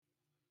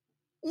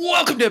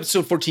Welcome to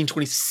episode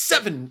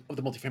 1427 of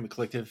the Multifamily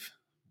Collective.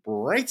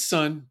 Bright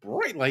sun,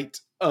 bright light.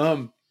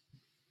 I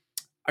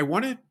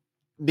want to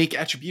make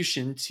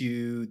attribution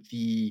to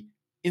the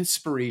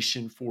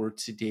inspiration for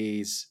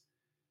today's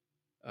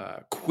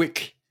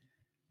quick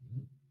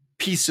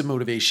piece of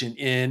motivation,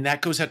 and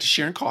that goes out to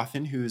Sharon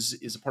Cawthon, who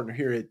is a partner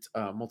here at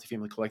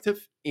Multifamily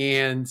Collective.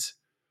 And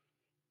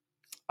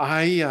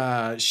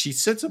she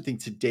said something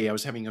today. I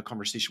was having a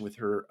conversation with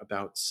her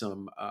about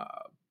some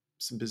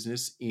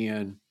business,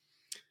 and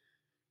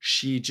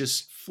she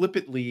just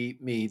flippantly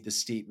made the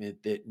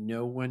statement that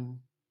no one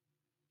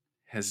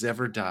has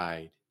ever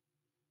died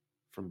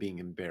from being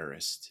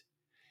embarrassed.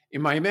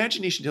 And my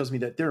imagination tells me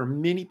that there are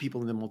many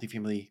people in the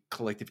multifamily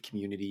collective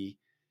community,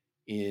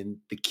 in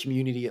the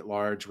community at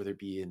large, whether it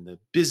be in the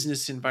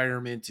business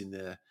environment, in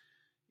the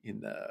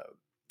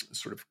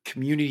sort of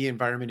community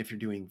environment, if you're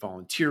doing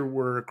volunteer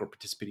work or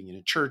participating in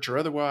a church or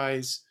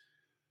otherwise,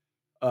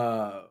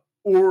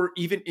 or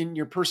even in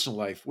your personal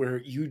life, where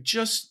you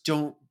just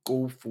don't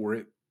go for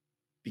it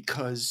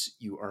because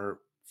you are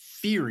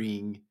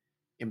fearing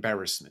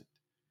embarrassment,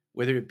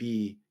 whether it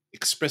be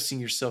expressing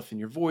yourself in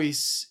your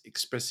voice,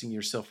 expressing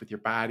yourself with your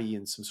body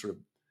and some sort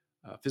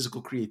of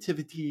physical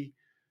creativity,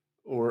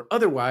 or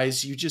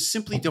otherwise, you just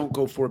simply don't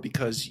go for it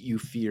because you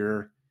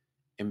fear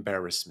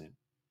embarrassment.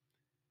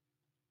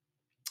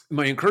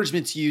 My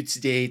encouragement to you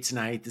today,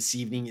 tonight, this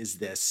evening is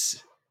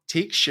this.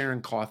 Take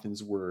Sharon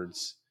Cawthon's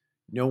words.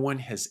 No one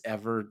has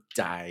ever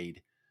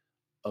died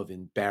of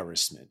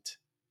embarrassment.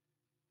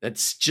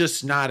 That's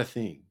just not a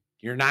thing.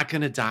 You're not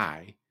going to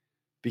die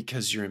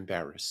because you're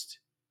embarrassed.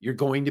 You're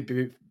going to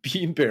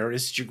be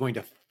embarrassed. You're going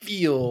to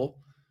feel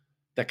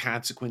the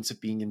consequence of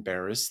being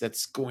embarrassed.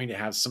 That's going to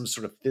have some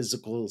sort of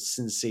physical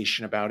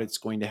sensation about it. It's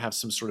going to have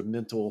some sort of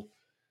mental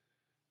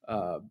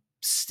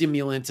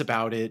stimulant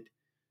about it.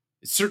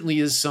 It certainly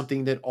is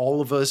something that all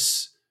of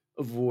us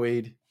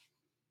avoid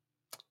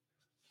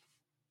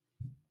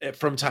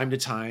from time to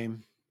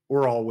time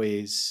or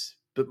always.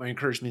 But my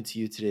encouragement to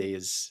you today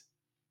is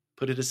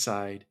put it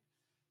aside.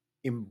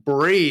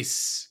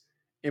 Embrace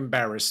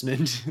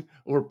embarrassment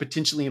or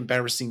potentially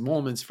embarrassing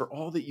moments for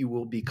all that you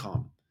will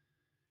become.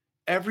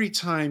 Every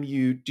time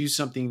you do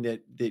something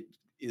that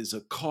is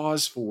a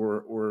cause for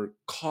or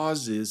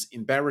causes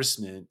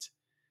embarrassment,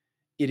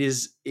 it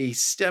is a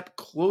step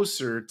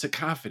closer to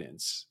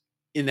confidence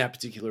in that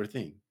particular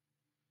thing.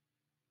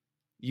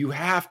 You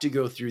have to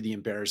go through the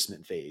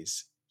embarrassment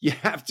phase. You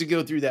have to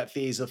go through that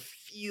phase of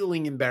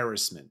feeling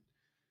embarrassment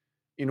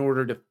in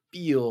order to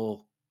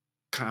feel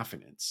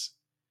confidence,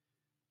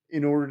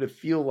 in order to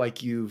feel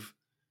like you've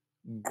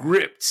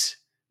gripped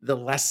the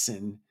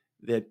lesson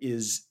that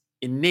is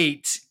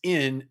innate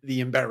in the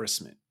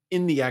embarrassment,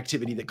 in the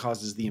activity that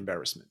causes the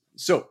embarrassment.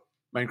 So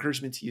my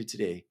encouragement to you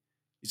today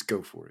is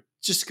go for it.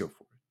 Just go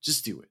for it.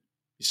 Just do it.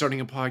 You're starting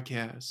a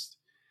podcast.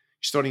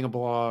 You're starting a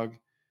blog. You're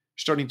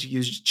starting to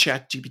use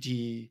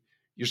ChatGPT.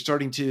 You're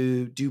starting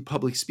to do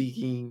public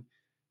speaking.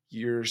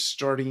 You're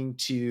starting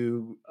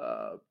to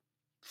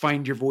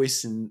find your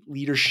voice in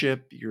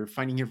leadership. You're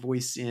finding your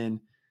voice in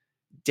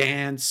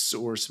dance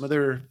or some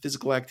other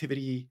physical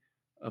activity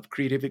of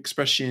creative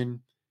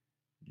expression.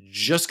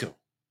 Just go.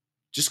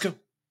 Just go.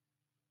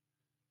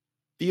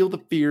 Feel the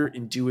fear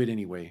and do it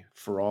anyway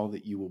for all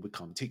that you will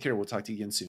become. Take care. We'll talk to you again soon.